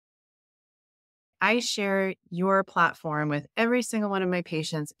I share your platform with every single one of my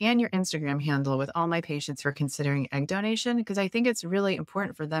patients and your Instagram handle with all my patients who are considering egg donation because I think it's really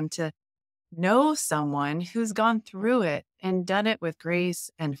important for them to know someone who's gone through it and done it with grace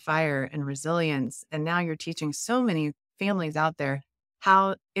and fire and resilience. And now you're teaching so many families out there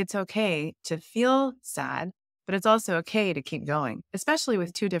how it's okay to feel sad, but it's also okay to keep going, especially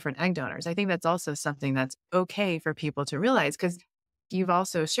with two different egg donors. I think that's also something that's okay for people to realize because you've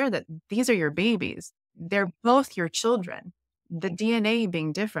also shared that these are your babies. They're both your children. The DNA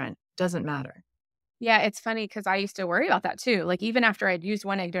being different doesn't matter. Yeah, it's funny because I used to worry about that too. Like, even after I'd used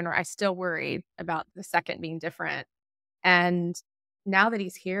one egg donor, I still worried about the second being different. And now that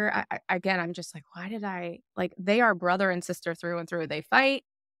he's here, again, I'm just like, why did I like, they are brother and sister through and through. They fight,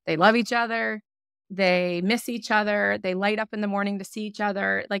 they love each other, they miss each other, they light up in the morning to see each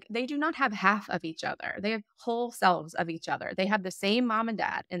other. Like, they do not have half of each other. They have whole selves of each other. They have the same mom and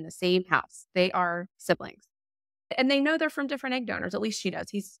dad in the same house. They are siblings. And they know they're from different egg donors. At least she does.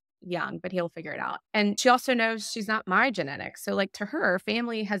 He's young, but he'll figure it out. And she also knows she's not my genetics. So, like, to her,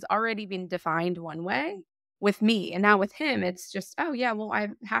 family has already been defined one way with me. And now with him, it's just, oh, yeah, well, I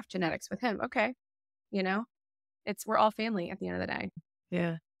have half genetics with him. Okay. You know, we're all family at the end of the day.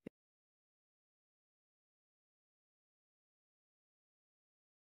 Yeah.